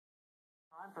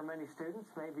for many students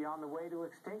may be on the way to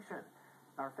extinction.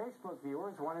 Our Facebook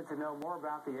viewers wanted to know more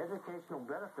about the educational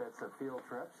benefits of field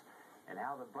trips and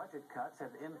how the budget cuts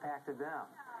have impacted them.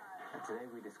 And today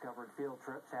we discovered field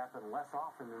trips happen less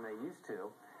often than they used to.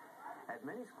 At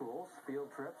many schools, field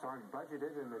trips aren't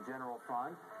budgeted in the general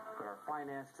fund, but are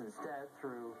financed instead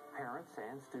through parents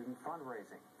and student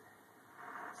fundraising.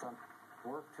 Some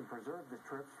work to preserve the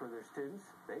trips for their students.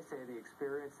 They say the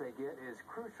experience they get is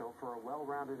crucial for a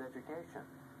well-rounded education.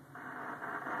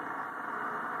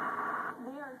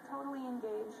 They are totally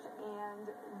engaged, and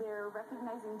they're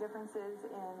recognizing differences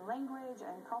in language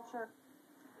and culture.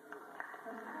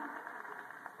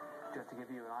 Just to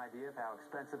give you an idea of how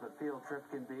expensive a field trip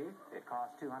can be, it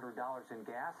costs $200 in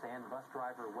gas and bus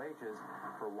driver wages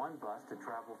for one bus to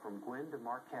travel from Gwynn to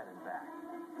Marquette and back.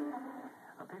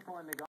 People in the